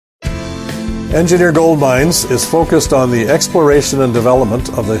Engineer Gold Mines is focused on the exploration and development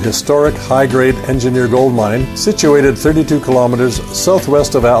of the historic high-grade Engineer Gold Mine situated 32 kilometers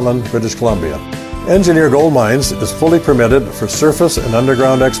southwest of Atlin, British Columbia. Engineer Gold Mines is fully permitted for surface and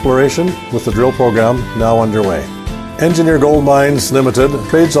underground exploration with the drill program now underway. Engineer Gold Mines Limited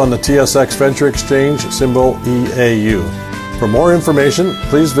trades on the TSX Venture Exchange, symbol EAU. For more information,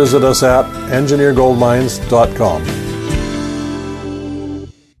 please visit us at engineergoldmines.com.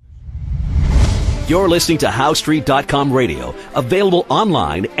 You're listening to HowStreet.com radio, available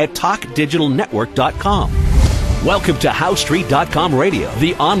online at TalkDigitalNetwork.com. Welcome to HowStreet.com radio,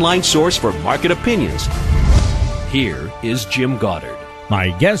 the online source for market opinions. Here is Jim Goddard. My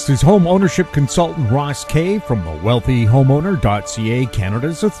guest is home ownership consultant Ross Kay from wealthyhomeowner.ca,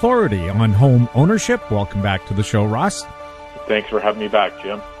 Canada's authority on home ownership. Welcome back to the show, Ross. Thanks for having me back,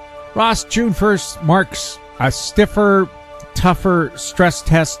 Jim. Ross, June 1st marks a stiffer, tougher stress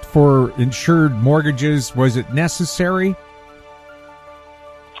test for insured mortgages. Was it necessary?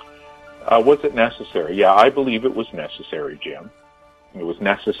 Was it necessary? Yeah, I believe it was necessary, Jim. It was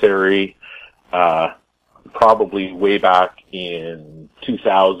necessary probably way back in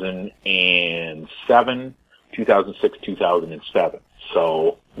 2007, 2006, 2007.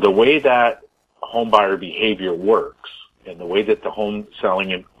 So the way that home buyer behavior works and the way that the home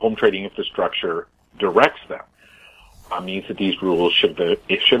selling and home trading infrastructure directs them means that these rules should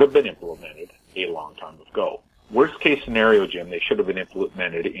have been implemented a long time ago. Worst case scenario, Jim, they should have been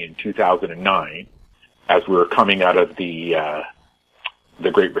implemented in 2009 as we were coming out of the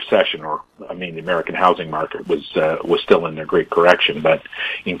Great Recession, the American housing market was still in their Great Correction, but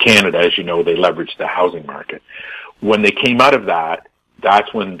in Canada, as you know, they leveraged the housing market. When they came out of that,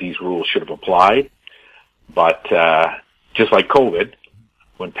 that's when these rules should have applied. But just like COVID,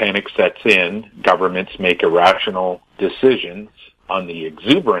 when panic sets in, governments make irrational decisions on the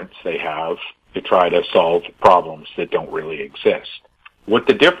exuberance they have to try to solve problems that don't really exist. What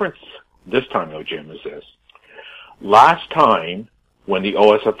the difference this time, though, Jim, is this. Last time, when the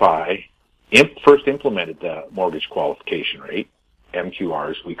OSFI first implemented the mortgage qualification rate,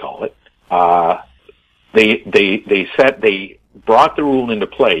 MQR as we call it, they brought the rule into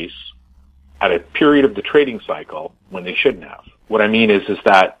place at a period of the trading cycle when they shouldn't have. What I mean is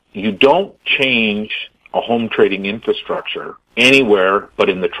that you don't change a home trading infrastructure anywhere but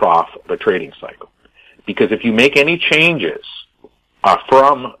in the trough of a trading cycle. Because if you make any changes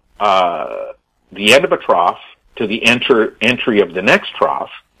from the end of a trough to the entry of the next trough,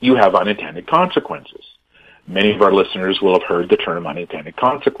 you have unintended consequences. Many of our listeners will have heard the term unintended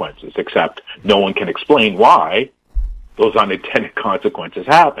consequences, except no one can explain why those unintended consequences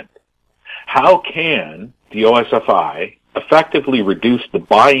happened. How can the OSFI effectively reduce the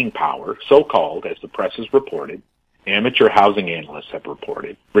buying power, so-called, as the press has reported, amateur housing analysts have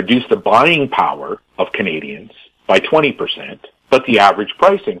reported, reduce the buying power of Canadians by 20%, but the average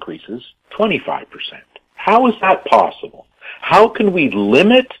price increases 25%? How is that possible? How can we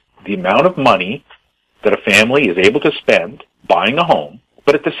limit the amount of money that a family is able to spend buying a home,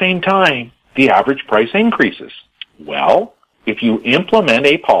 but at the same time, the average price increases? Well, if you implement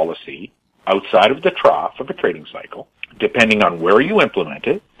a policy outside of the trough of a trading cycle, depending on where you implement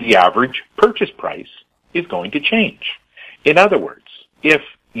it, the average purchase price is going to change. In other words, if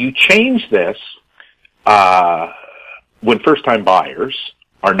you change this when first-time buyers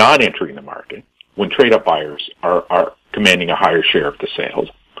are not entering the market, when trade-up buyers are commanding a higher share of the sales,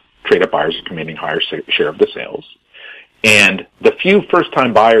 trade-up buyers are commanding a higher share of the sales, and the few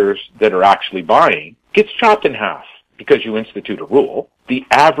first-time buyers that are actually buying gets chopped in half because you institute a rule, the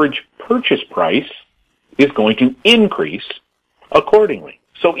average purchase price is going to increase accordingly.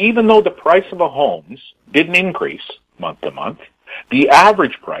 So even though the price of a home didn't increase month to month, the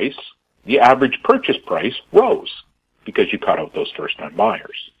average purchase price rose because you cut out those first-time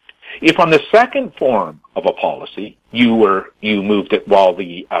buyers. If on the second form of a policy you moved it while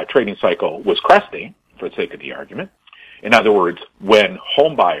the trading cycle was cresting, for the sake of the argument, in other words, when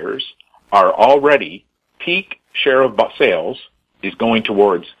home buyers are already peak share of sales is going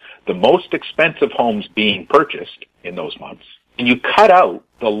towards the most expensive homes being purchased in those months, and you cut out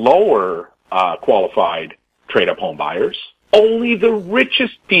the lower qualified trade-up home buyers, only the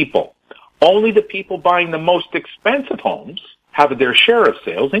richest people, only the people buying the most expensive homes have their share of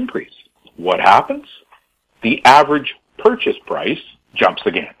sales increase. What happens? The average purchase price jumps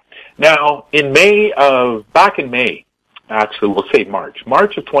again. Now, back in May, actually we'll say March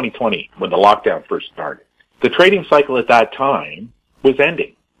of 2020, when the lockdown first started, the trading cycle at that time was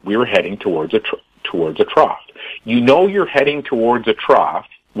ending. We were heading towards a trough. You know you're heading towards a trough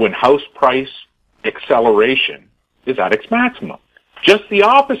when house price acceleration is at its maximum. Just the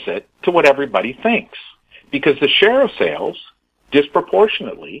opposite to what everybody thinks. Because the share of sales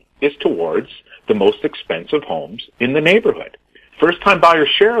disproportionately is towards the most expensive homes in the neighborhood. First-time buyers'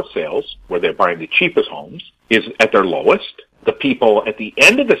 share of sales, where they're buying the cheapest homes, is at their lowest. The people at the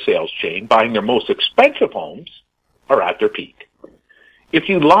end of the sales chain buying their most expensive homes are at their peak. If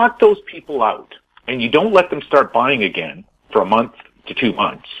you lock those people out and you don't let them start buying again for a month to 2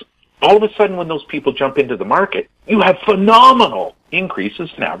 months, all of a sudden when those people jump into the market, you have phenomenal increases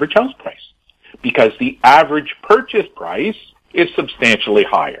in average house price because the average purchase price is substantially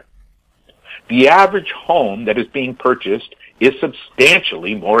higher. The average home that is being purchased is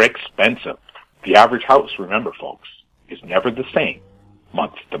substantially more expensive. The average house, remember folks, is never the same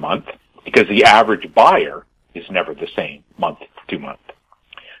month to month because the average buyer is never the same month to month.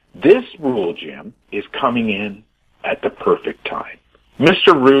 This rule, Jim, is coming in at the perfect time.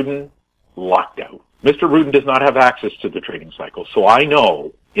 Mr. Rudin locked out. Mr. Rudin does not have access to the trading cycle, so I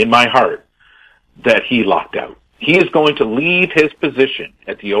know in my heart that he locked out. He is going to leave his position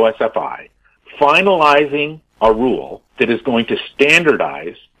at the OSFI, finalizing a rule that is going to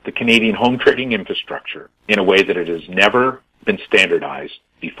standardize the Canadian home trading infrastructure in a way that it has never been standardized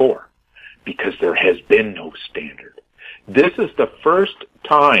before, because there has been no standard. This is the first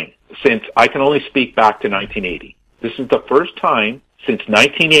time since, I can only speak back to 1980, this is the first time since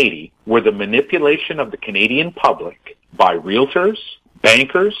 1980 where the manipulation of the Canadian public by realtors,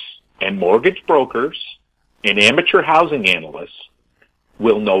 bankers, and mortgage brokers and amateur housing analysts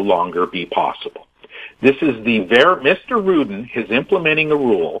will no longer be possible. This is Mr. Rudin is implementing a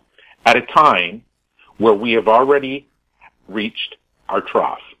rule at a time where we have already reached our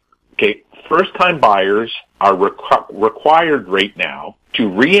trough. Okay, first-time buyers are required right now to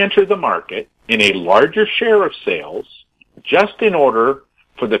re-enter the market in a larger share of sales just in order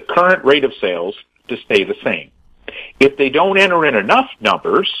for the current rate of sales to stay the same. If they don't enter in enough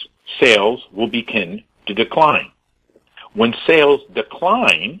numbers, sales will begin to decline. When sales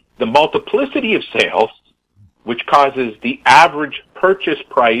decline, the multiplicity of sales, which causes the average purchase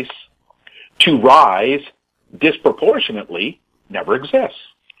price to rise disproportionately, never exists.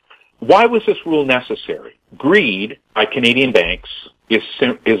 Why was this rule necessary? Greed by Canadian banks is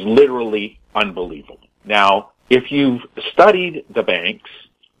literally unbelievable. Now, if you've studied the banks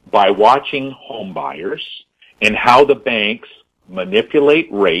by watching home buyers and how the banks manipulate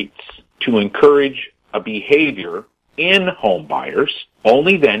rates to encourage a behavior in home buyers,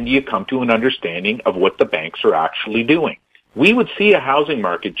 only then do you come to an understanding of what the banks are actually doing. We would see a housing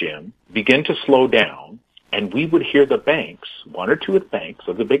market, Jim, begin to slow down, and we would hear the banks, one or two of the banks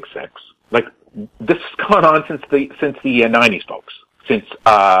of the big six, like this has gone on since the 90s, folks, since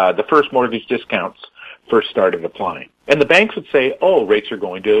the first mortgage discounts first started applying. And the banks would say, "Oh, rates are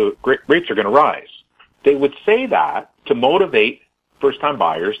going to rise." They would say that to motivate first-time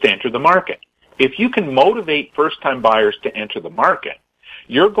buyers to enter the market. If you can motivate first-time buyers to enter the market,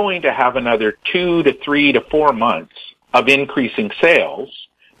 you're going to have another 2 to 3 to 4 months of increasing sales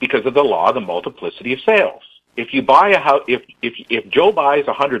because of the law of the multiplicity of sales. If you buy a house, if Joe buys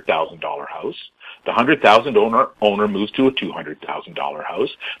a $100,000 house, the $100,000 owner moves to a $200,000 house.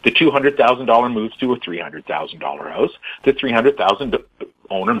 The $200,000 moves to a $300,000 house. The $300,000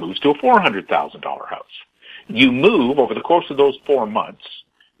 owner moves to a $400,000 house. You move over the course of those 4 months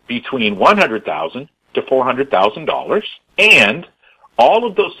between $100,000 to $400,000, and all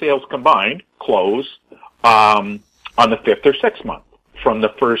of those sales combined close on the 5th or 6th month from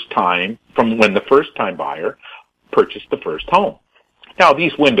when the first-time buyer purchased the first home. Now,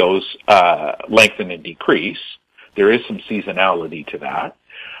 these windows lengthen and decrease. There is some seasonality to that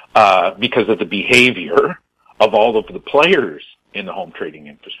because of the behavior of all of the players in the home trading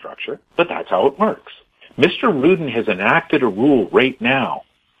infrastructure, but that's how it works. Mr. Rudin has enacted a rule right now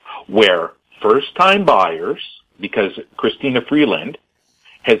where first-time buyers, because Christina Freeland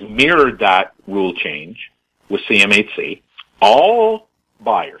has mirrored that rule change with CMHC, all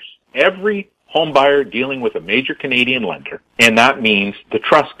buyers, every home buyer dealing with a major Canadian lender, and that means the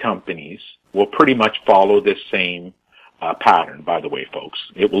trust companies will pretty much follow this same pattern, by the way, folks.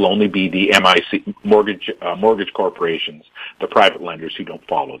 It will only be the MIC, mortgage corporations, the private lenders who don't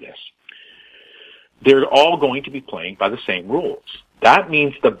follow this. They're all going to be playing by the same rules. That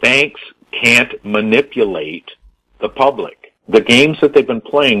means the banks can't manipulate the public. The games that they've been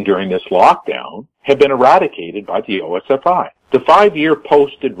playing during this lockdown have been eradicated by the OSFI. The 5-year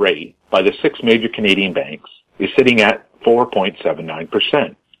posted rate by the 6 major Canadian banks is sitting at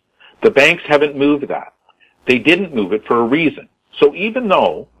 4.79%. The banks haven't moved that. They didn't move it for a reason. So even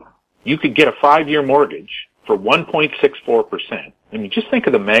though you could get a 5-year mortgage for 1.64%. I mean, just think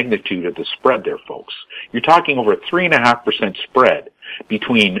of the magnitude of the spread there, folks. You're talking over a 3.5% spread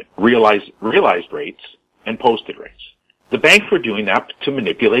between realized rates and posted rates. The banks were doing that to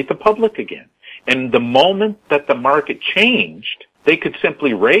manipulate the public again. And the moment that the market changed, they could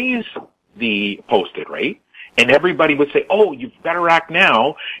simply raise the posted rate, and everybody would say, oh, you better act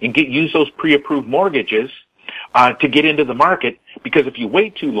now and use those pre-approved mortgages to get into the market, because if you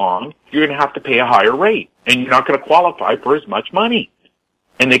wait too long, you're going to have to pay a higher rate, and you're not going to qualify for as much money.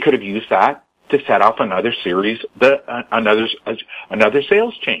 And they could have used that to set off another series, another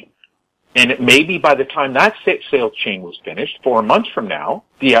sales chain. And maybe by the time that sales chain was finished, 4 months from now,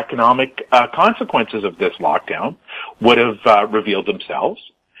 the economic consequences of this lockdown would have revealed themselves,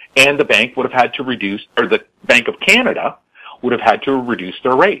 and the bank would have had to reduce, or the Bank of Canada would have had to reduce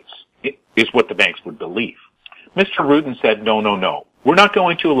their rates, is what the banks would believe. Mr. Rudin said, no. We're not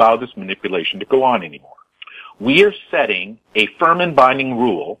going to allow this manipulation to go on anymore. We are setting a firm and binding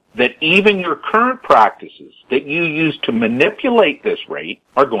rule that even your current practices that you use to manipulate this rate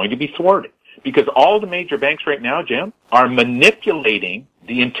are going to be thwarted. Because all the major banks right now, Jim, are manipulating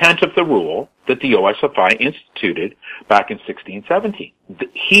the intent of the rule that the OSFI instituted back in 1617.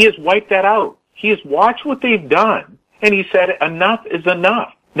 He has wiped that out. He has watched what they've done, and he said enough is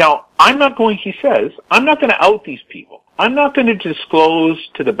enough. Now, I'm not going to out these people. I'm not going to disclose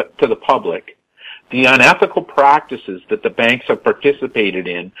to the public the unethical practices that the banks have participated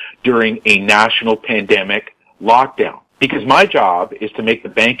in during a national pandemic lockdown, because my job is to make the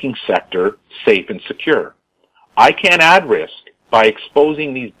banking sector safe and secure. I can't add risk by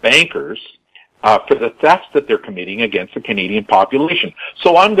exposing these bankers for the thefts that they're committing against the Canadian population.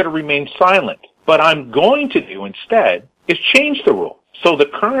 So I'm going to remain silent. But I'm going to do instead is change the rule. So the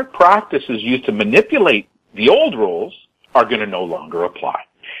current practices used to manipulate the old rules are going to no longer apply.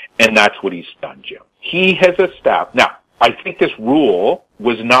 And that's what he's done, Jim. He has established. Now, I think this rule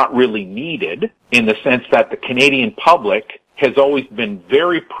was not really needed in the sense that the Canadian public has always been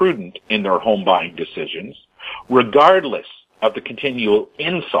very prudent in their home buying decisions, regardless of the continual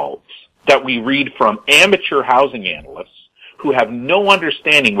insults that we read from amateur housing analysts who have no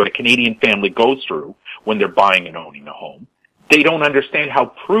understanding what a Canadian family goes through when they're buying and owning a home. They don't understand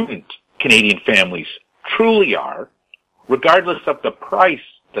how prudent Canadian families truly are, regardless of the price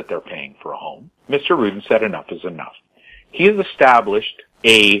that they're paying for a home. Mr. Rudin said enough is enough. He has established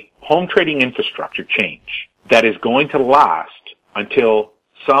a home trading infrastructure change that is going to last until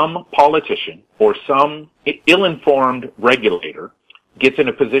some politician or some ill-informed regulator gets in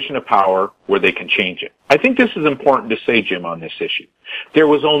a position of power where they can change it. I think this is important to say, Jim, on this issue. There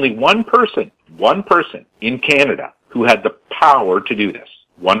was only one person in Canada who had the power to do this.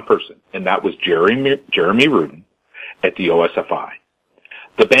 One person, and that was Jeremy Rudin at the OSFI.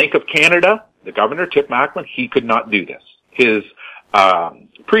 The Bank of Canada, the Governor, Tip Macklin, he could not do this. His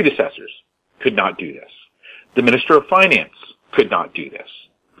predecessors could not do this. The Minister of Finance could not do this.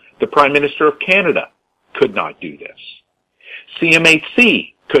 The Prime Minister of Canada could not do this.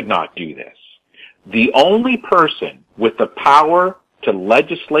 CMHC could not do this. The only person with the power to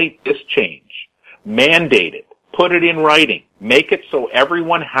legislate this change, mandate it, put it in writing, make it so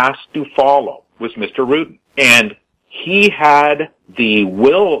everyone has to follow, was Mr. Rudin. And he had the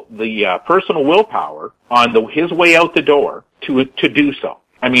personal willpower on his way out the door to do so.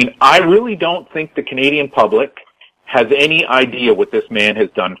 I mean, I really don't think the Canadian public has any idea what this man has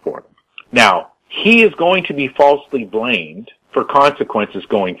done for them. Now, he is going to be falsely blamed for consequences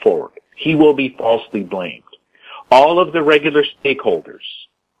going forward. He will be falsely blamed. All of the regular stakeholders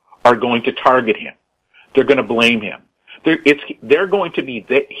are going to target him. They're going to blame him. He's going to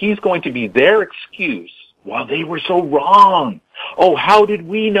be their excuse. Well, they were so wrong. Oh, how did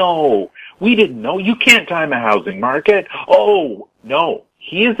we know? We didn't know. You can't time a housing market. Oh, no.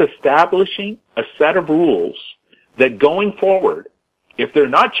 He is establishing a set of rules that going forward, if they're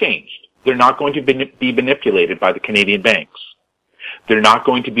not changed, they're not going to be manipulated by the Canadian banks. They're not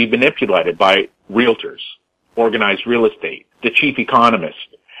going to be manipulated by realtors, organized real estate, the chief economist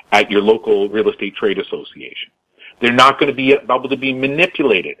at your local real estate trade association. They're not going to be able to be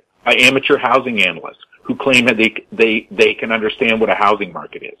manipulated by amateur housing analysts who claim that they can understand what a housing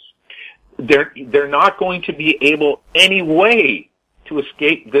market is. They're not going to be able any way to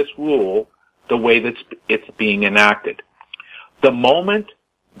escape this rule the way that it's being enacted. The moment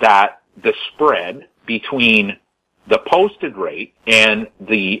that the spread between the posted rate and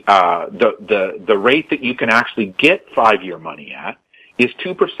the rate that you can actually get 5-year money at is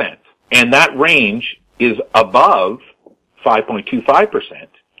 2%, and that range is above 5.25%,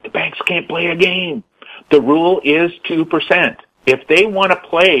 the banks can't play a game. The rule is 2%. If they want to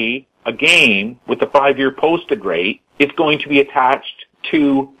play a game with the 5-year posted rate is going to be attached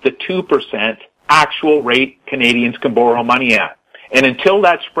to the 2% actual rate Canadians can borrow money at. And until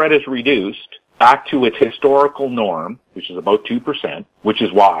that spread is reduced back to its historical norm, which is about 2%, which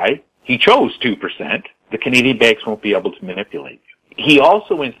is why he chose 2%, the Canadian banks won't be able to manipulate you. He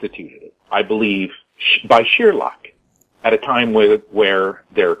also instituted it, I believe, by sheer luck, at a time where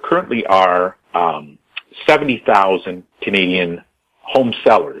there currently are 70,000 Canadian home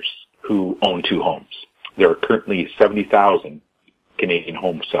sellers who own 2 homes. There are currently 70,000 Canadian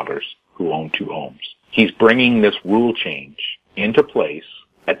home sellers who own 2 homes. He's bringing this rule change into place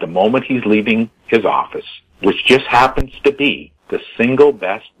at the moment he's leaving his office, which just happens to be the single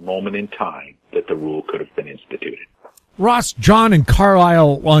best moment in time that the rule could have been instituted. Ross, John in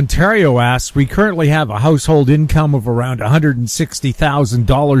Carlisle, Ontario asks, we currently have a household income of around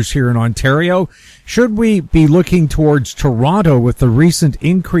 $160,000 here in Ontario. Should we be looking towards Toronto with the recent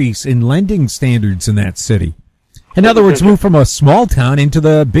increase in lending standards in that city? In other words, move from a small town into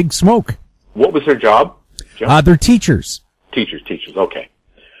the big smoke. What was their job? They're teachers. Teachers, okay.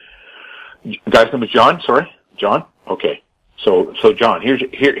 Guy's name is John, sorry? John? Okay. So John,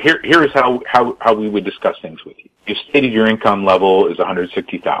 here's how we would discuss things with you. You stated your income level is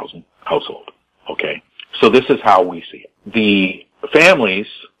 $160,000 household. Okay. So this is how we see it. The families,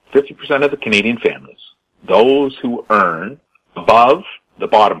 50% of the Canadian families, those who earn above the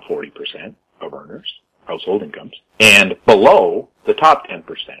bottom 40% of earners, household incomes, and below the top 10%,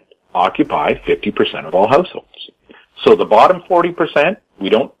 occupy 50% of all households. So the bottom 40%,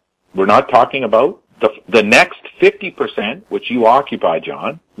 we're not talking about. The next 50%, which you occupy,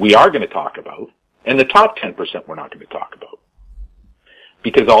 John, we are going to talk about. And the top 10% we're not going to talk about.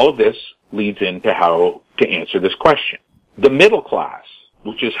 Because all of this leads into how to answer this question. The middle class,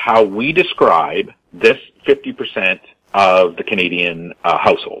 which is how we describe this 50% of the Canadian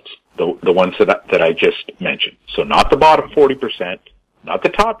households, the ones that I just mentioned. So not the bottom 40%, not the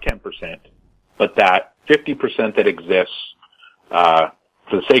top 10%, but that 50% that exists,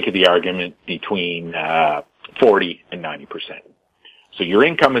 for the sake of the argument, between 40 and 90%. So your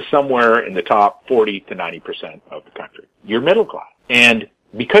income is somewhere in the top 40 to 90% of the country. You're middle class. And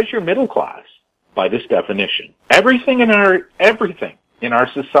because you're middle class, by this definition, everything in our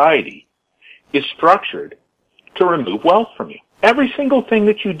society is structured to remove wealth from you. Every single thing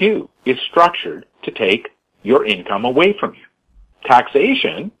that you do is structured to take your income away from you.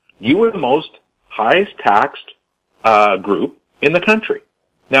 Taxation, you are the most highest taxed group in the country.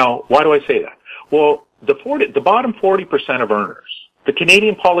 Now, why do I say that? Well, the bottom 40% of earners, the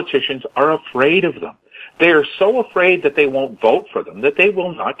Canadian politicians are afraid of them. They are so afraid that they won't vote for them that they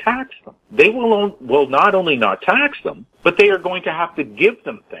will not tax them. They will not only not tax them, but they are going to have to give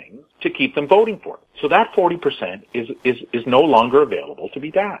them things to keep them voting for them. So that 40% is no longer available to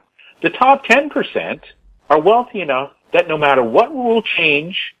be taxed. The top 10% are wealthy enough that no matter what rule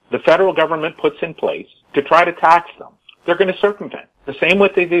change the federal government puts in place to try to tax them, they're going to circumvent. The same way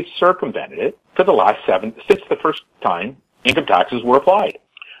they've circumvented it for the last since the first time income taxes were applied.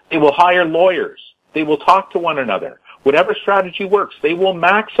 They will hire lawyers. They will talk to one another. Whatever strategy works, they will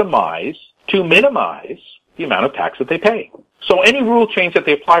maximize to minimize the amount of tax that they pay. So any rule change that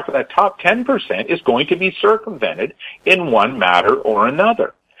they apply for that top 10% is going to be circumvented in one matter or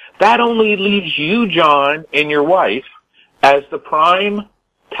another. That only leaves you, John, and your wife as the prime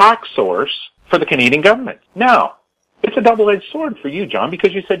tax source for the Canadian government. Now, it's a double-edged sword for you, John,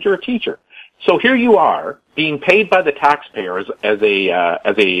 because you said you're a teacher. So here you are being paid by the taxpayer as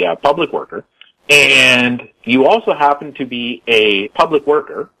a public worker, and you also happen to be a public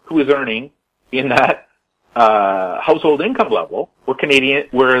worker who is earning in that household income level where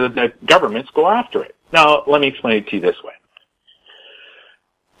the governments go after it. Now, let me explain it to you this way.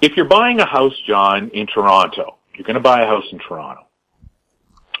 If you're buying a house, John, in Toronto, you're going to buy a house in Toronto.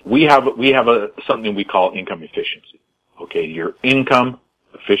 We have something we call income efficiency. Okay, your income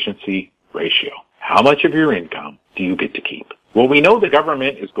efficiency ratio. How much of your income do you get to keep? Well, we know the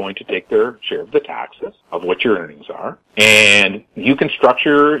government is going to take their share of the taxes of what your earnings are, and you can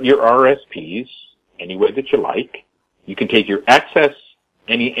structure your RSPs any way that you like. You can take your excess,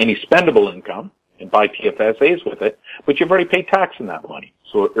 any spendable income, and buy TFSAs with it, but you've already paid tax on that money,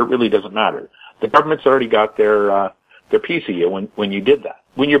 so it really doesn't matter. The government's already got their piece of you when you did that.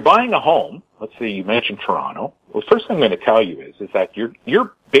 When you're buying a home, let's say you mentioned Toronto, well, the first thing I'm going to tell you is that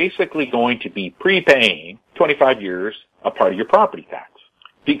you're basically going to be prepaying 25 years a part of your property tax,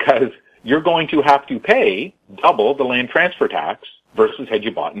 because you're going to have to pay double the land transfer tax versus had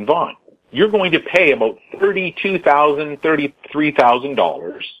you bought in Vaughan. You're going to pay about $32,000,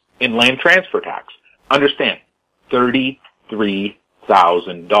 $33,000 in land transfer tax. Understand, $33,000.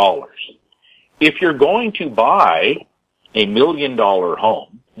 $60,000. If you're going to buy a $1 million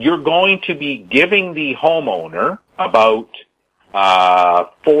home, you're going to be giving the homeowner about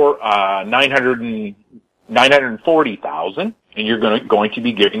 $940,000, and you're going to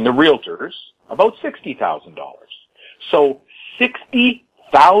be giving the realtors about $60,000. So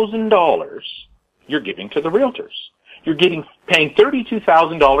 $60,000 you're giving to the realtors. You're paying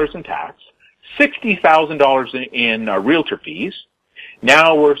 $32,000 in tax, $60,000 in realtor fees.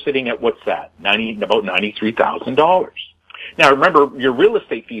 Now we're sitting at, what's that? About $93,000. Now remember, your real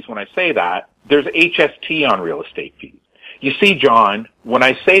estate fees, when I say that, there's HST on real estate fees. You see, John, when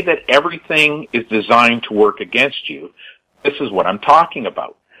I say that everything is designed to work against you, this is what I'm talking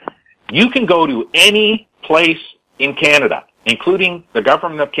about. You can go to any place in Canada, including the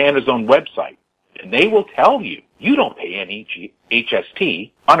Government of Canada's own website, and they will tell you you don't pay any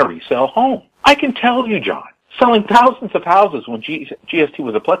HST on a resale home. I can tell you, John, selling thousands of houses when GST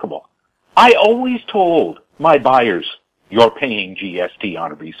was applicable, I always told my buyers, you're paying GST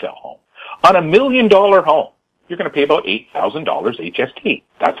on a resale home. On a $1 million home, you're going to pay about $8,000 HST.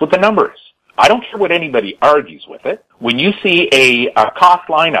 That's what the number is. I don't care what anybody argues with it. When you see a cost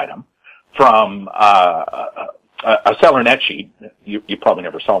line item from a seller net sheet, you probably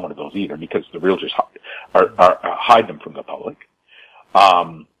never saw one of those either because the realtors hide them from the public.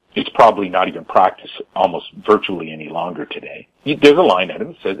 It's probably not even practiced almost virtually any longer today. There's a line item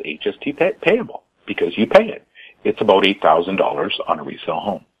that says HST payable because you pay it. It's about $8,000 on a resale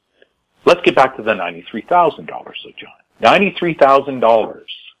home. Let's get back to the $93,000, so John. $93,000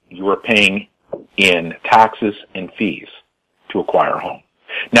 you are paying in taxes and fees to acquire a home.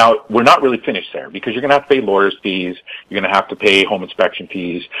 Now, we're not really finished there because you're going to have to pay lawyers' fees. You're going to have to pay home inspection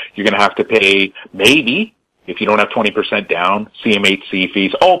fees. You're going to have to pay, maybe, if you don't have 20% down, CMHC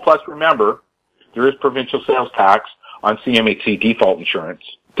fees. Oh, plus remember, there is provincial sales tax on CMHC default insurance.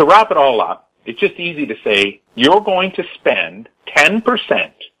 To wrap it all up, it's just easy to say you're going to spend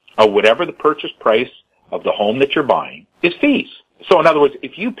 10% of whatever the purchase price of the home that you're buying is fees. So in other words,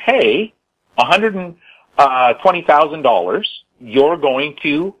 if you pay $120,000, you're going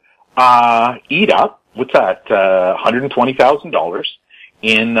to eat up, what's that, $120,000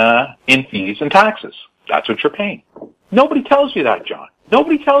 in fees and taxes. That's what you're paying. Nobody tells you that, John.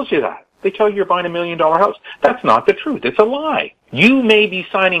 Nobody tells you that. They tell you you're buying $1 million house. That's not the truth. It's a lie. You may be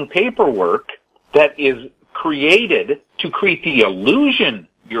signing paperwork that is created to create the illusion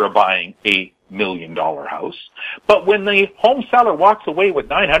you're buying a $1 million house, but when the home seller walks away with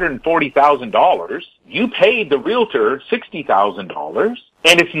 $940,000, you paid the realtor $60,000,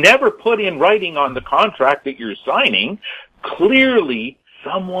 and it's never put in writing on the contract that you're signing. Clearly,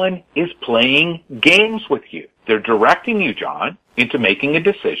 someone is playing games with you. They're directing you, John, into making a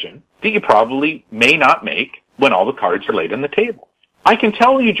decision that you probably may not make when all the cards are laid on the table. I can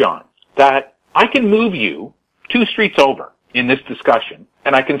tell you, John, that I can move you 2 streets over in this discussion,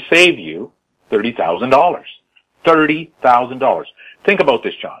 and I can save you $30,000. $30,000. Think about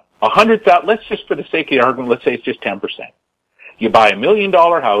this, John. Let's just, for the sake of the argument, let's say it's just 10%. You buy $1 million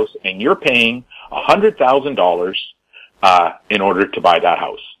house, and you're paying $100,000 in order to buy that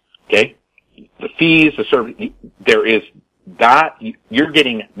house. Okay? The fees, the service, there is that. You're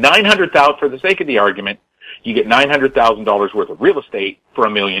getting $900,000 for the sake of the argument. You get $900,000 worth of real estate for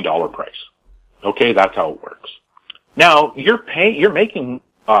 $1 million price. Okay, that's how it works. Now you're making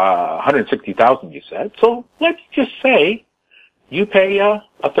 $160,000. You said, so let's just say you pay a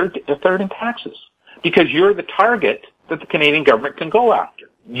third in taxes because you're the target that the Canadian government can go after.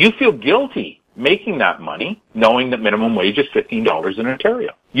 You feel guilty making that money, knowing that minimum wage is $15 in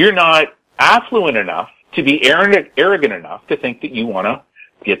Ontario. You're not affluent enough to be arrogant enough to think that you want to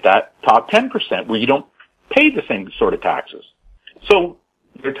get that top 10% where you don't pay the same sort of taxes. So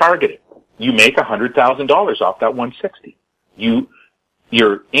you're targeted. You make $100,000 off that 160.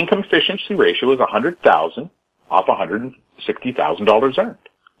 Your income efficiency ratio is 100,000 off $160,000 earned.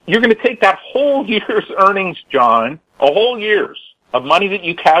 You're going to take that whole year's earnings, John, a whole year's of money that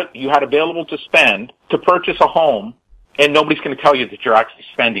you had available to spend to purchase a home, and nobody's going to tell you that you're actually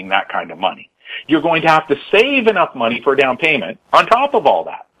spending that kind of money. You're going to have to save enough money for a down payment on top of all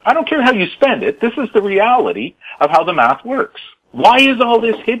that. I don't care how you spend it. This is the reality of how the math works. Why is all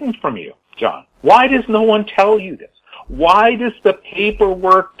this hidden from you, John? Why does no one tell you this? Why does the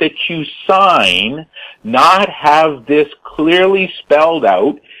paperwork that you sign not have this clearly spelled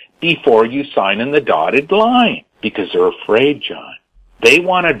out before you sign in the dotted line? Because they're afraid, John. They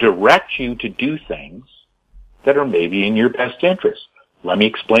want to direct you to do things that are maybe in your best interest. Let me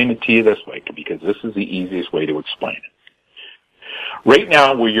explain it to you this way, because this is the easiest way to explain it. Right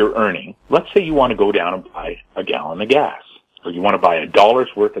now, where you're earning, let's say you want to go down and buy a gallon of gas. or you want to buy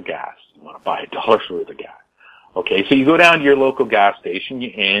 $1 worth of gas. You want to buy $1 worth of gas. Okay, so you go down to your local gas station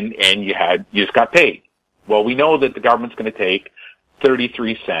and you just got paid. Well, we know that the government's going to take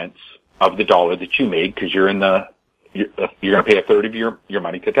 33 cents of the dollar that you made because you're going to pay a third of your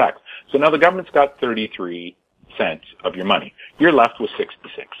money to tax. So now the government's got 33 cents of your money. You're left with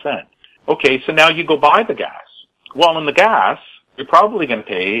 66 cents. Okay, so now you go buy the gas. Well, in the gas, you're probably going to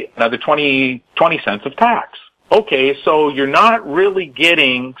pay another 20 cents of tax. Okay, so you're not really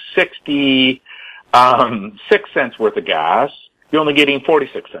getting 66 cents worth of gas. You're only getting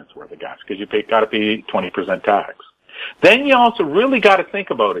 46 cents worth of gas because you got to pay 20% tax. Then you also really got to think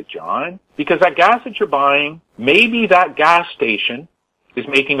about it, John, because that gas that you're buying, maybe that gas station is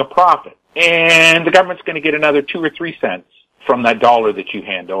making a profit, and the government's going to get another 2 or 3 cents from that dollar that you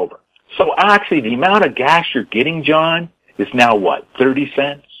hand over. So actually, the amount of gas you're getting, John, is now what, 30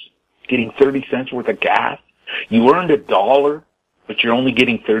 cents? Getting 30 cents worth of gas? You earned $1, but you're only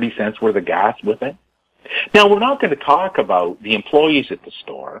getting 30 cents worth of gas with it? Now, we're not going to talk about the employees at the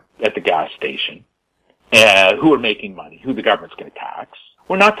store, at the gas station, who are making money, who the government's going to tax.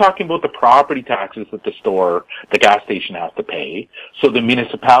 We're not talking about the property taxes that the gas station has to pay, so the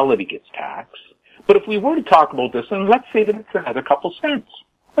municipality gets taxed. But if we were to talk about this, and let's say that it's another couple cents.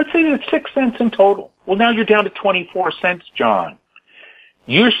 Let's say that it's 6 cents in total. Well, now you're down to 24 cents, John.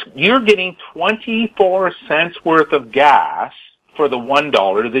 You're getting 24 cents worth of gas for the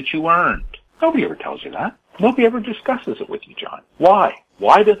 $1 that you earned. Nobody ever tells you that. Nobody ever discusses it with you, John. Why?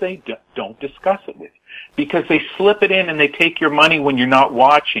 Why do they don't discuss it with you? Because they slip it in and they take your money when you're not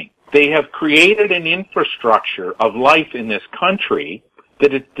watching. They have created an infrastructure of life in this country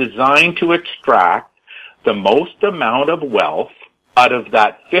that is designed to extract the most amount of wealth out of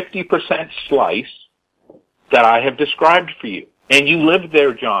that 50% slice that I have described for you. And you live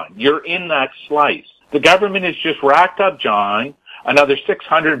there, John. You're in that slice. The government has just racked up, John, another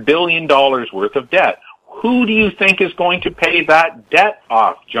 $600 billion worth of debt. Who do you think is going to pay that debt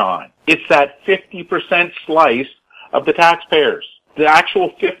off, John? It's that 50% slice of the taxpayers. The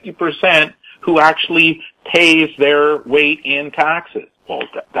actual 50% who actually pays their weight in taxes. Well,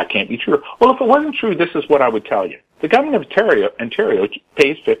 that can't be true. Well, if it wasn't true, this is what I would tell you. The government of Ontario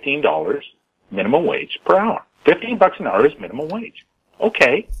pays $15 minimum wage per hour. $15 an hour is minimum wage.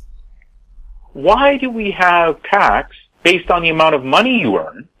 Okay. Why do we have tax based on the amount of money you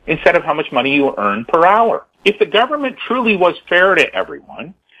earn instead of how much money you earn per hour? If the government truly was fair to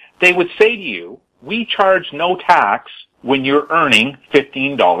everyone, they would say to you, we charge no tax when you're earning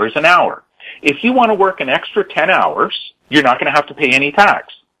 $15 an hour. If you want to work an extra 10 hours, you're not going to have to pay any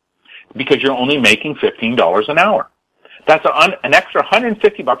tax because you're only making $15 an hour. That's an extra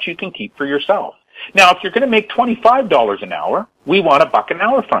 $150 you can keep for yourself. Now, if you're going to make $25 an hour, we want $1 an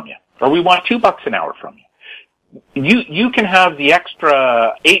hour from you, or we want $2 an hour from you. You can have the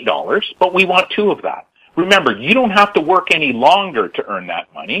extra $8, but we want 2 of that. Remember, you don't have to work any longer to earn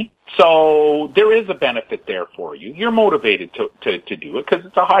that money, so there is a benefit there for you. You're motivated to do it because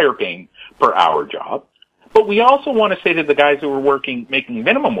it's a higher paying per hour job. But we also want to say to the guys who are making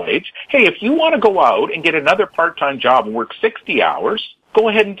minimum wage, hey, if you want to go out and get another part-time job and work 60 hours, go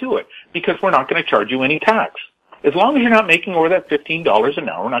ahead and do it because we're not going to charge you any tax. As long as you're not making over that $15 an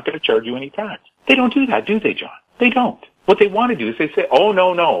hour, we're not going to charge you any tax. They don't do that, do they, John? They don't. What they want to do is they say, oh,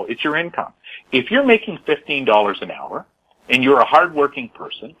 no, it's your income. If you're making $15 an hour and you're a hardworking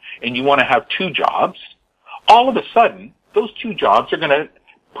person and you want to have 2 jobs, all of a sudden, those 2 jobs are going to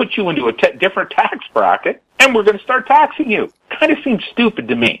put you into a different tax bracket and we're going to start taxing you. Kind of seems stupid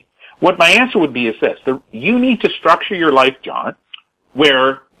to me. What my answer would be is this. You need to structure your life, John,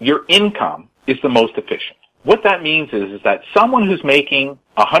 where your income is the most efficient. What that means is that someone who's making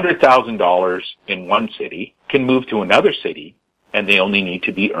 $100,000 in one city can move to another city and they only need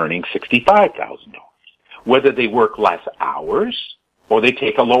to be earning $65,000. Whether they work less hours or they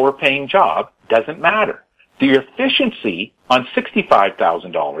take a lower paying job doesn't matter. The efficiency on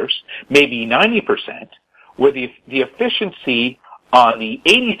 $65,000 may be 90%, where the efficiency on the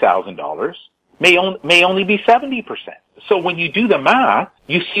 $80,000 may only be 70%. So when you do the math,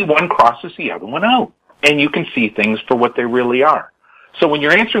 you see one crosses the other one out, and you can see things for what they really are. So when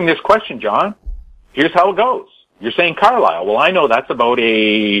you're answering this question, John, here's how it goes. You're saying Carlisle. Well, I know that's about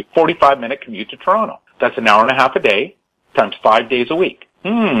a 45-minute commute to Toronto. That's an hour and a half a day times 5 days a week.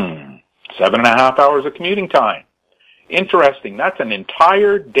 7.5 hours of commuting time. Interesting. That's an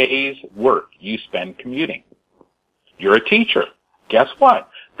entire day's work you spend commuting. You're a teacher. Guess what?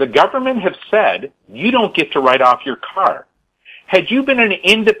 The government have said you don't get to write off your car. Had you been an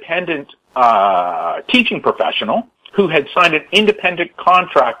independent teaching professional who had signed an independent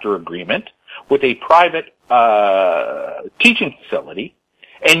contractor agreement with a private teaching facility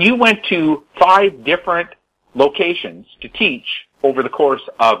and you went to 5 different locations to teach over the course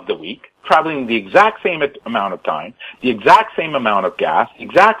of the week, traveling the exact same amount of time, the exact same amount of gas, the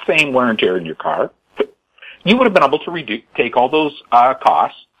exact same wear and tear in your car, you would have been able to take all those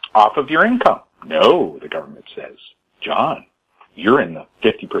costs off of your income. No, the government says, John, you're in the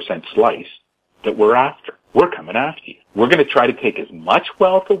 50% slice that we're after. We're coming after you. We're going to try to take as much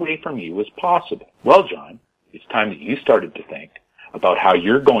wealth away from you as possible. Well, John, it's time that you started to think about how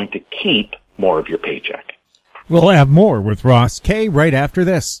you're going to keep more of your paycheck. We'll have more with Ross Kay right after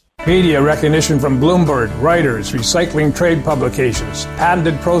this. Media recognition from Bloomberg, Reuters, recycling trade publications,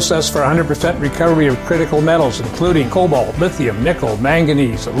 patented process for 100% recovery of critical metals, including cobalt, lithium, nickel,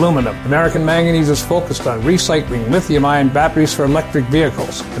 manganese, aluminum. American Manganese is focused on recycling lithium-ion batteries for electric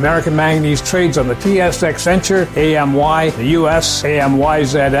vehicles. American Manganese trades on the TSX Venture, AMY, the US,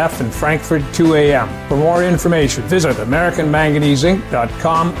 AMYZF, and Frankfurt 2AM. For more information, visit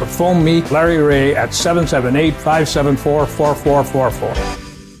AmericanManganeseInc.com or phone me, Larry Ray, at 778-574-4444.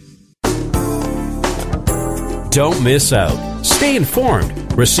 Don't miss out. Stay informed.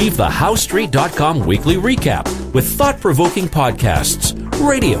 Receive the HowStreet.com weekly recap with thought-provoking podcasts,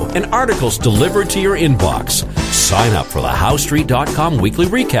 radio, and articles delivered to your inbox. Sign up for the HowStreet.com weekly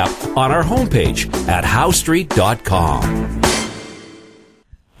recap on our homepage at HowStreet.com.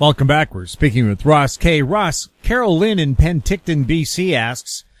 Welcome back. We're speaking with Ross Kay. Ross, Carol Lynn in Penticton, BC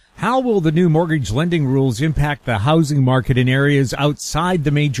asks, how will the new mortgage lending rules impact the housing market in areas outside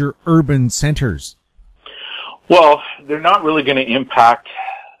the major urban centers? Well, they're not really going to impact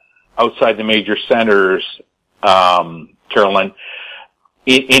outside the major centers, Carolyn,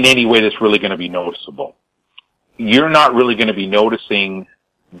 in any way that's really going to be noticeable. You're not really going to be noticing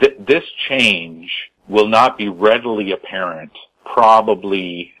that this change will not be readily apparent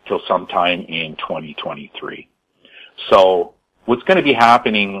probably till sometime in 2023. So what's going to be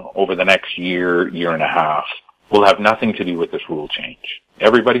happening over the next year, year and a half will have nothing to do with this rule change.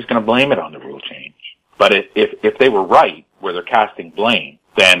 Everybody's going to blame it on the rule change. But if they were right, where they're casting blame,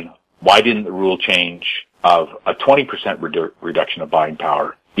 then why didn't the rule change of a 20% reduction of buying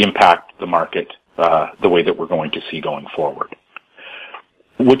power impact the market the way that we're going to see going forward?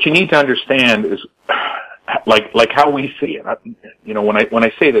 What you need to understand is, like how we see it. When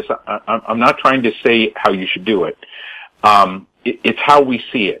I say this, I'm not trying to say how you should do it. It's how we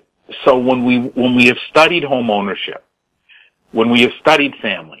see it. So when we have studied home ownership, when we have studied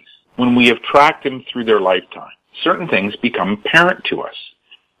families, when we have tracked them through their lifetime, certain things become apparent to us.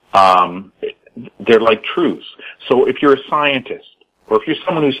 They're like truths. So if you're a scientist, or if you're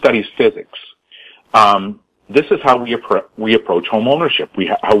someone who studies physics, this is how we approach home ownership.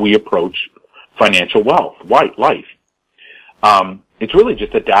 How we approach financial wealth, life. It's really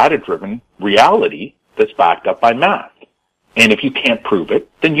just a data-driven reality that's backed up by math. And if you can't prove it,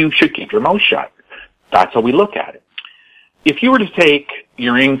 then you should keep your mouth shut. That's how we look at it. If you were to take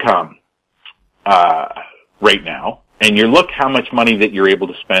your income right now, and you look how much money that you're able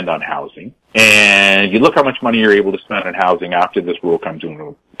to spend on housing, and you look how much money you're able to spend on housing after this rule comes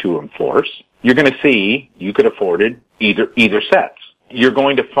to enforce, you're going to see you could afford it either sets. You're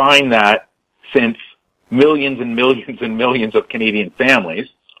going to find that since millions and millions and millions of Canadian families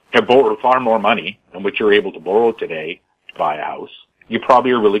have borrowed far more money than what you're able to borrow today to buy a house, you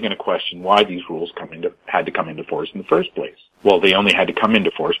probably are really going to question why these rules had to come into force in the first place. Well, they only had to come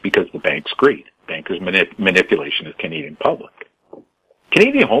into force because the banks agreed. Bankers' manipulation of the Canadian public.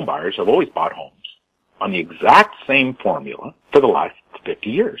 Canadian home buyers have always bought homes on the exact same formula for the last 50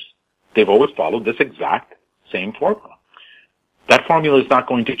 years. They've always followed this exact same formula. That formula is not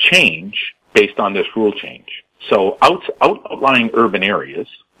going to change based on this rule change. So outlying urban areas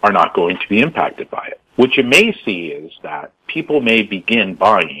are not going to be impacted by it. What you may see is that people may begin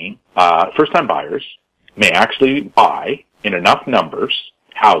buying, first-time buyers may actually buy in enough numbers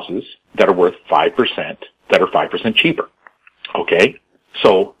houses that are worth 5%, that are 5% cheaper. Okay?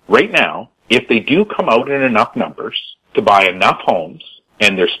 So right now, if they do come out in enough numbers to buy enough homes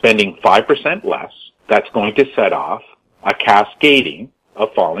and they're spending 5% less, that's going to set off a cascading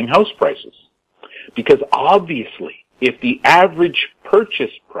of falling house prices. Because obviously, if the average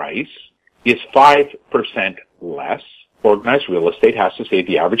purchase price is 5% less, organized real estate has to say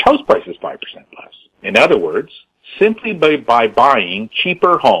the average house price is 5% less. In other words, simply by buying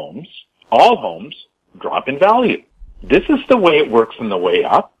cheaper homes, all homes drop in value. This is the way it works on the way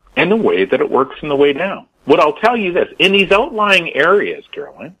up and the way that it works on the way down. What I'll tell you this, in these outlying areas,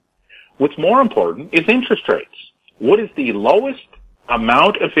 Carolyn, what's more important is interest rates. What is the lowest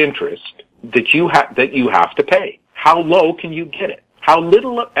amount of interest that you have to pay? How low can you get it? How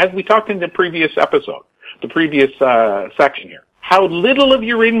little, as we talked in the previous episode, section here. How little of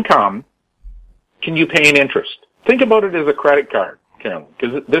your income can you pay in interest? Think about it as a credit card, Carolyn,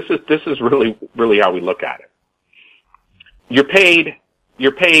 because this is really how we look at it. You're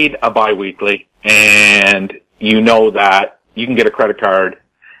paid a biweekly, and you know that you can get a credit card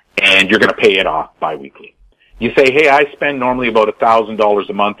and you're going to pay it off biweekly. You say, hey, I spend normally about $1,000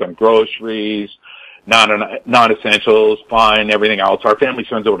 a month on groceries, non-essentials, fine, everything else. Our family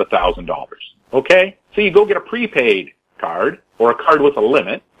spends about $1,000. Okay? So you go get a prepaid card or a card with a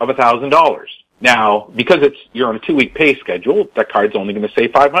limit of $1,000. Now, because you're on a 2-week pay schedule, that card's only going to say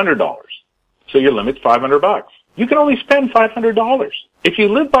 $500. So your limit's $500. You can only spend $500. If you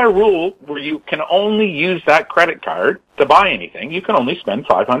live by a rule where you can only use that credit card to buy anything, you can only spend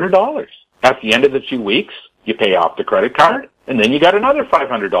 $500. At the end of the 2 weeks, you pay off the credit card, and then you got another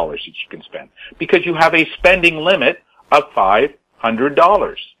 $500 that you can spend because you have a spending limit of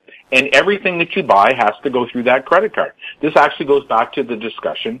 $500. And everything that you buy has to go through that credit card. This actually goes back to the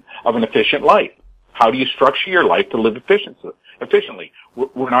discussion of an efficient life. How do you structure your life to live efficiently?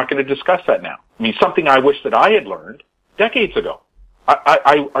 We're not going to discuss that now. I mean, something I wish that I had learned decades ago.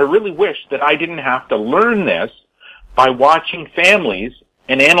 I really wish that I didn't have to learn this by watching families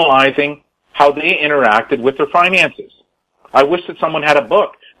and analyzing how they interacted with their finances. I wish that someone had a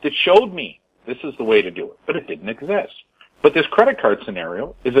book that showed me this is the way to do it, but it didn't exist. But this credit card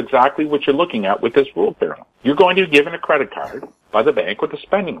scenario is exactly what you're looking at with this rule, Carolyn. You're going to be given a credit card by the bank with a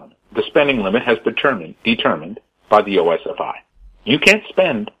spending limit. The spending limit has been determined by the OSFI. You can't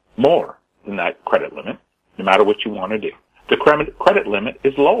spend more than that credit limit, no matter what you want to do. The credit limit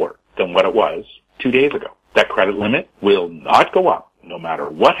is lower than what it was 2 days ago. That credit limit will not go up, no matter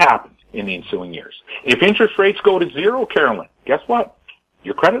what happens in the ensuing years. If interest rates go to zero, Carolyn, guess what?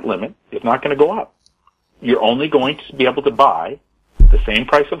 Your credit limit is not going to go up. You're only going to be able to buy the same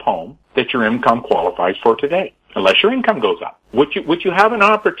price of home that your income qualifies for today, unless your income goes up. What you have an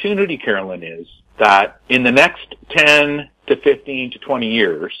opportunity, Carolyn, is that in the next 10 to 15 to 20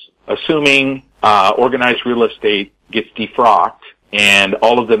 years, assuming organized real estate gets defrocked and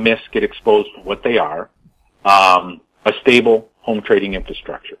all of the myths get exposed for what they are, a stable home trading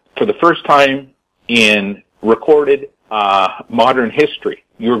infrastructure. For the first time in recorded modern history,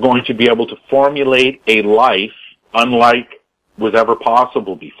 you're going to be able to formulate a life unlike was ever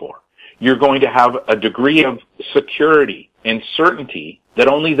possible before. You're going to have a degree of security and certainty that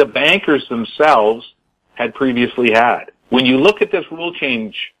only the bankers themselves had previously had. When you look at this rule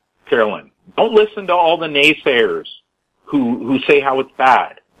change, Carolyn, don't listen to all the naysayers who say how it's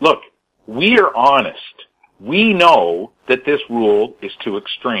bad. Look, we are honest. We know that this rule is too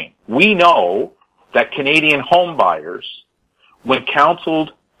extreme. We know that Canadian home buyers, when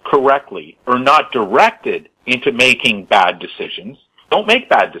counseled correctly or not directed into making bad decisions, don't make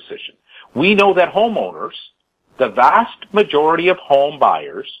bad decisions. We know that homeowners, the vast majority of home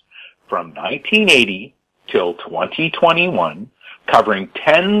buyers from 1980 till 2021, covering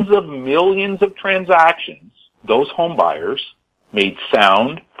tens of millions of transactions, those home buyers made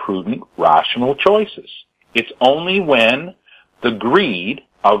sound, prudent, rational choices. It's only when the greed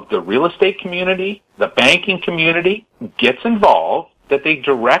of the real estate community, the banking community gets involved that they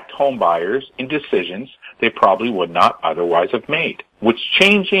direct home buyers in decisions they probably would not otherwise have made. What's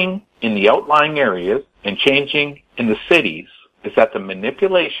changing in the outlying areas and changing in the cities is that the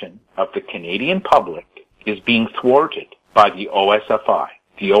manipulation of the Canadian public is being thwarted by the OSFI.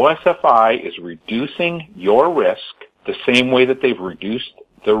 The OSFI is reducing your risk the same way that they've reduced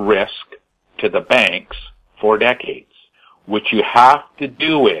the risk to the banks for decades. What you have to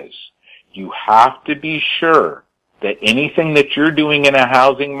do is you have to be sure that anything that you're doing in a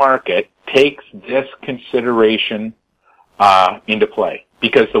housing market takes this consideration into play.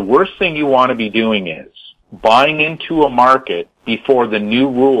 Because the worst thing you want to be doing is buying into a market before the new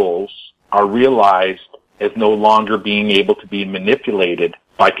rules are realized as no longer being able to be manipulated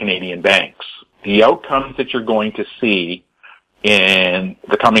by Canadian banks. The outcomes that you're going to see in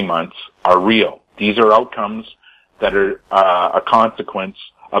the coming months are real. These are outcomes that are a consequence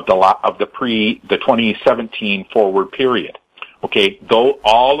of the 2017 forward period. Okay, though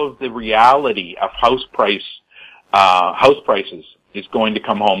all of the reality of house prices is going to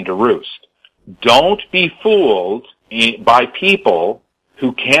come home to roost. Don't be fooled by people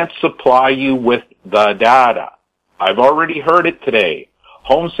who can't supply you with the data. I've already heard it today.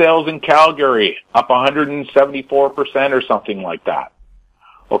 Home sales in Calgary up 174% or something like that.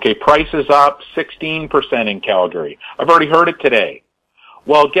 Okay, prices up 16% in Calgary. I've already heard it today.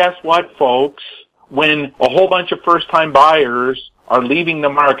 Well, guess what, folks? When a whole bunch of first-time buyers are leaving the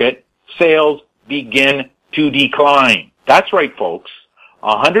market, sales begin to decline. That's right, folks.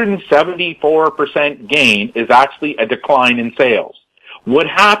 174% gain is actually a decline in sales. What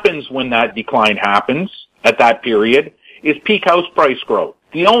happens when that decline happens at that period is peak house price growth.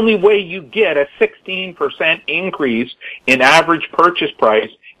 The only way you get a 16% increase in average purchase price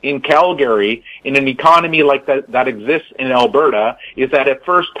in Calgary in an economy like that exists in Alberta is that at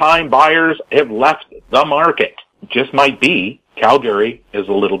first-time buyers have left the market. Just might be Calgary is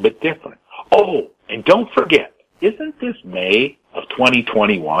a little bit different. Oh, and don't forget, isn't this May of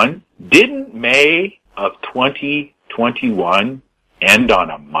 2021? Didn't May of 2021 end on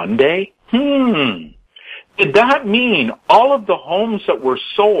a Monday? Did that mean all of the homes that were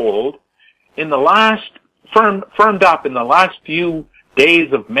sold in the last, firmed up in the last few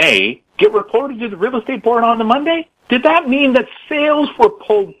days of May get reported to the real estate board on the Monday? Did that mean that sales were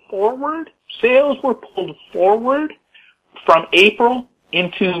pulled forward? Sales were pulled forward from April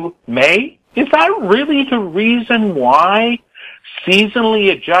into May? Is that really the reason why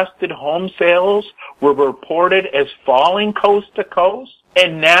seasonally adjusted home sales were reported as falling coast to coast?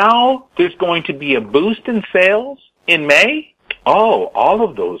 And now there's going to be a boost in sales in May? Oh, all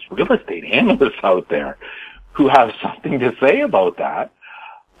of those real estate analysts out there who have something to say about that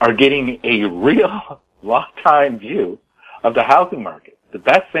are getting a real long-time view of the housing market. The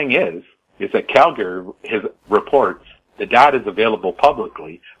best thing is that Calgary reports the data is available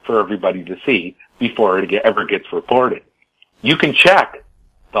publicly for everybody to see before it ever gets reported. You can check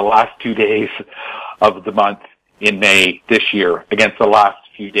the last 2 days of the month in May this year against the last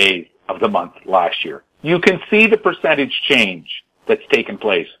few days of the month last year. You can see the percentage change that's taken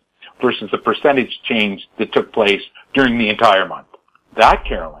place versus the percentage change that took place during the entire month. That,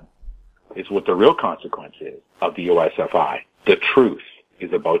 Carolyn, is what the real consequence is of the OSFI. The truth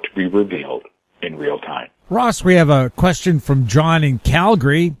is about to be revealed in real time. Ross, we have a question from John in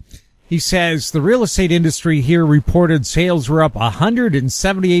Calgary. He says the real estate industry here reported sales were up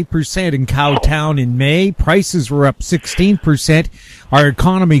 178% in Cowtown in May. Prices were up 16%. Our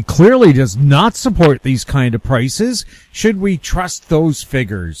economy clearly does not support these kind of prices. Should we trust those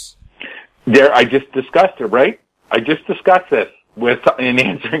figures? There, I just discussed it, right? I just discussed this in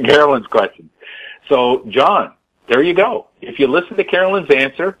answering Carolyn's question. So, John, there you go. If you listen to Carolyn's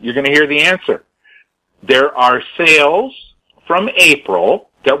answer, you're going to hear the answer. There are sales from April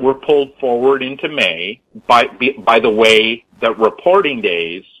that were pulled forward into May by the way that reporting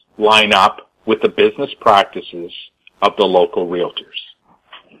days line up with the business practices of the local realtors.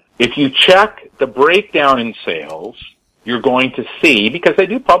 If you check the breakdown in sales, you're going to see, because they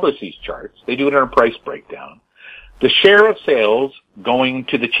do publish these charts, they do it in a price breakdown, the share of sales going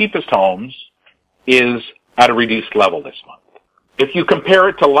to the cheapest homes is at a reduced level this month. If you compare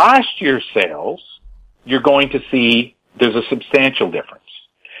it to last year's sales, you're going to see there's a substantial difference.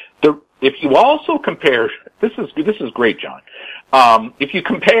 If you also compare, this is great, John. If you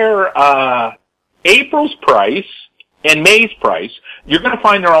compare April's price and May's price, you're going to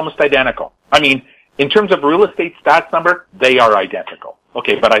find they're almost identical. I mean, in terms of real estate stats number, they are identical.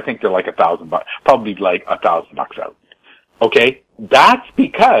 Okay, but I think they're like $1,000, probably like $1,000 out. Okay, that's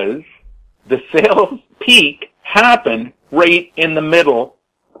because the sales peak happened right in the middle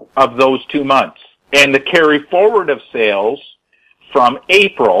of those 2 months. And the carry forward of sales from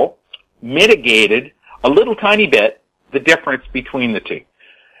April mitigated a little tiny bit the difference between the two.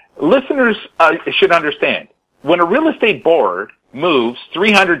 Listeners should understand, when a real estate board moves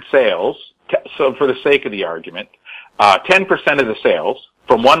 300 sales, so for the sake of the argument, 10% of the sales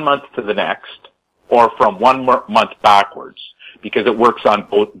from 1 month to the next, or from 1 month backwards, because it works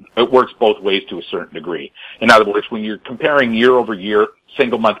both ways to a certain degree. In other words, when you're comparing year over year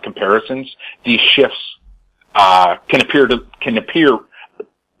single month comparisons, these shifts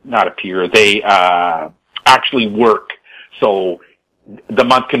they actually work, so the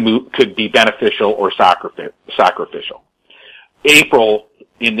month could be beneficial or sacrificial. April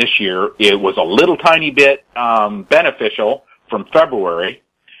in this year, it was a little tiny bit beneficial from February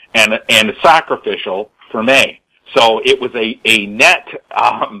and sacrificial for May. So it was a net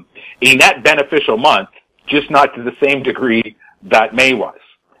beneficial month, just not to the same degree that May was.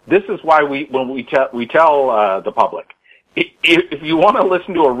 This is why we tell the public, if you want to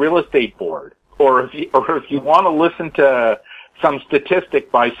listen to a real estate board, or if you want to listen to some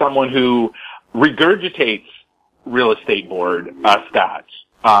statistic by someone who regurgitates real estate board stats,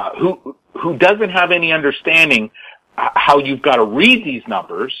 who doesn't have any understanding how you've got to read these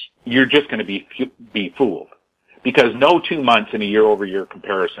numbers, you're just going to be fooled, because no 2 months in a year-over-year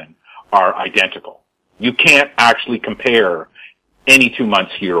comparison are identical. You can't actually compare any 2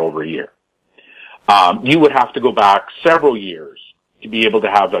 months year-over-year. You would have to go back several years to be able to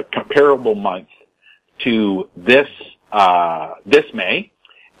have a comparable month to this May,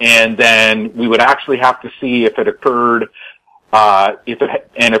 And then we would actually have to see if it occurred, if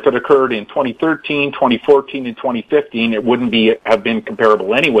it occurred in 2013, 2014, and 2015, it wouldn't have been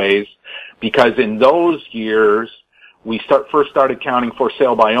comparable anyways, because in those years, we first started counting for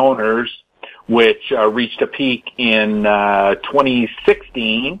sale by owners, which reached a peak in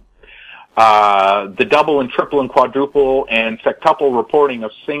 2016. The double and triple and quadruple and sextuple reporting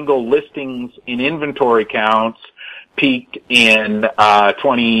of single listings in inventory counts peaked in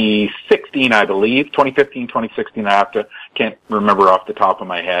 2016, I believe. 2015, 2016, can't remember off the top of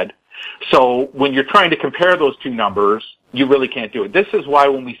my head. So when you're trying to compare those two numbers, you really can't do it. This is why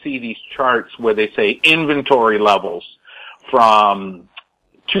when we see these charts where they say inventory levels from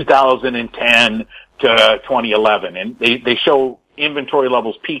 2010 to 2011, and they show inventory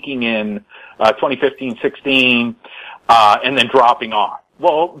levels peaking in 2015-16 and then dropping off.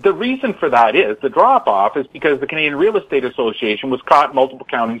 Well, the reason for that is the drop-off is because the Canadian Real Estate Association was caught multiple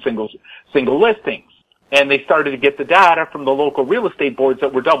counting single listings. And they started to get the data from the local real estate boards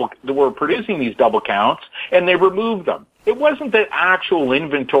that were producing these double counts, and they removed them. It wasn't that actual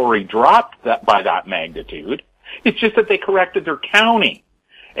inventory dropped by that magnitude. It's just that they corrected their counting.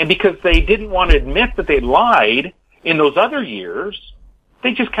 And because they didn't want to admit that they lied in those other years,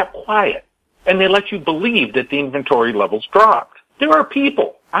 they just kept quiet. And they let you believe that the inventory levels dropped. There are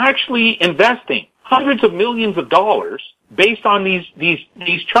people actually investing hundreds of millions of dollars based on these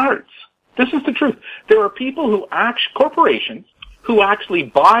charts. This is the truth. There are people corporations who actually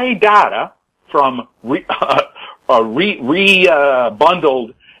buy data from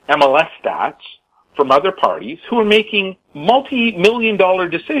bundled MLS stats from other parties who are making multi-million dollar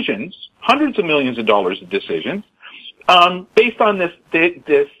decisions, hundreds of millions of dollars of decisions, based on this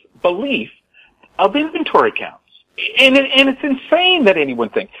belief of inventory counts. And it's insane that anyone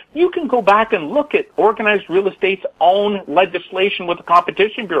thinks. You can go back and look at organized real estate's own legislation with the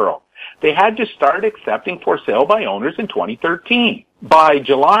Competition Bureau. They had to start accepting for sale by owners in 2013. By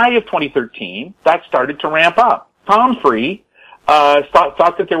July of 2013, that started to ramp up. Tom Free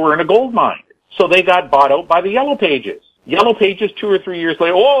thought that they were in a gold mine. So they got bought out by the Yellow Pages. Yellow Pages 2 or 3 years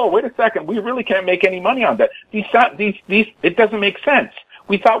later, oh, wait a second, we really can't make any money on that. It doesn't make sense.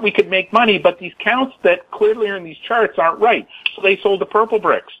 We thought we could make money, but these counts that clearly are in these charts aren't right. So they sold to Purple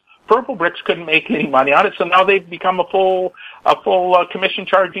Bricks. Purple Bricks couldn't make any money on it, so now they've become a full commission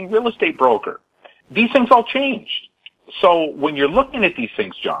charging real estate broker. These things all changed. So when you're looking at these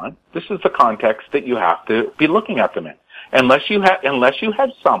things, John, this is the context that you have to be looking at them in. Unless you have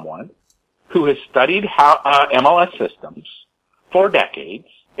someone who has studied MLS systems for decades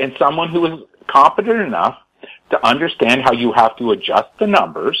and someone who is competent enough to understand how you have to adjust the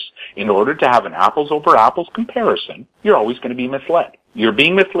numbers in order to have an apples over apples comparison, you're always going to be misled. You're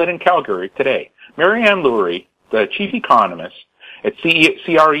being misled in Calgary today. Marianne Lurie, the chief economist at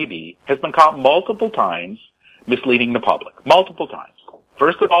CREB, has been caught multiple times misleading the public. Multiple times.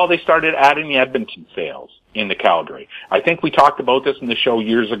 First of all, they started adding the Edmonton sales into Calgary. I think we talked about this in the show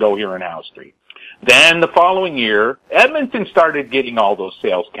years ago here in Howe Street. Then the following year, Edmonton started getting all those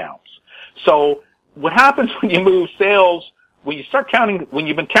sales counts. So what happens when you move sales, when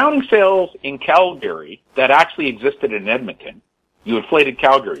you've been counting sales in Calgary that actually existed in Edmonton, you inflated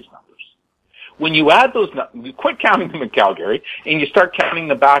Calgary's numbers. When you add those, you quit counting them in Calgary and you start counting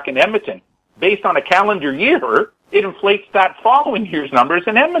them back in Edmonton, based on a calendar year, it inflates that following year's numbers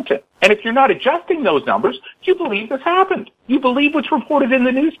in Edmonton. And if you're not adjusting those numbers, you believe this happened. You believe what's reported in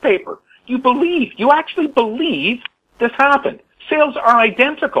the newspaper. You actually believe this happened. Sales are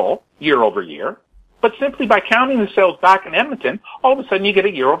identical year over year, but simply by counting the sales back in Edmonton, all of a sudden you get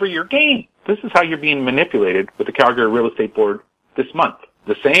a year-over-year gain. This is how you're being manipulated with the Calgary Real Estate Board this month.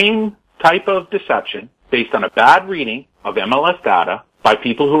 The same type of deception based on a bad reading of MLS data by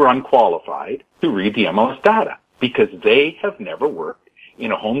people who are unqualified who read the MLS data because they have never worked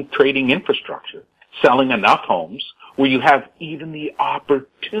in a home trading infrastructure, selling enough homes where you have even the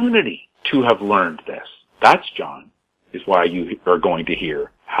opportunity to have learned this. That's, John, is why you are going to hear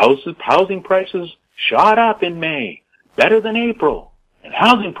housing prices shot up in May, better than April, and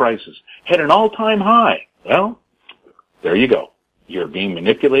housing prices hit an all-time high. Well, there you go. You're being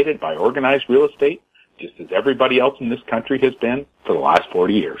manipulated by organized real estate, just as everybody else in this country has been for the last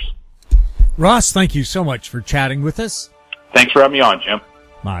 40 years. Ross, thank you so much for chatting with us. Thanks for having me on, Jim.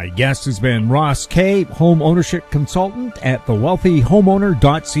 My guest has been Ross Kay, home ownership consultant at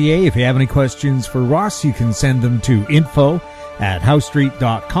thewealthyhomeowner.ca. If you have any questions for Ross, you can send them to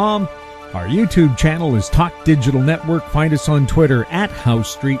info@housestreet.com. Our YouTube channel is Talk Digital Network. Find us on Twitter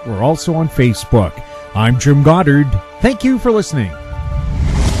 @House Street. We're also on Facebook. I'm Jim Goddard. Thank you for listening.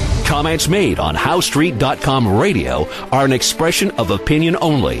 comments made on HowStreet.com radio are an expression of opinion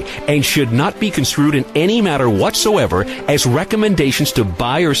only and should not be construed in any matter whatsoever as recommendations to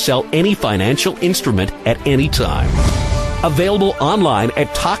buy or sell any financial instrument at any time. Available online at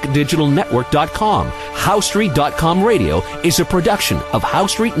TalkDigitalNetwork.com. HowStreet.com radio is a production of How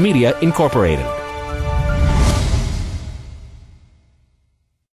Street Media Incorporated.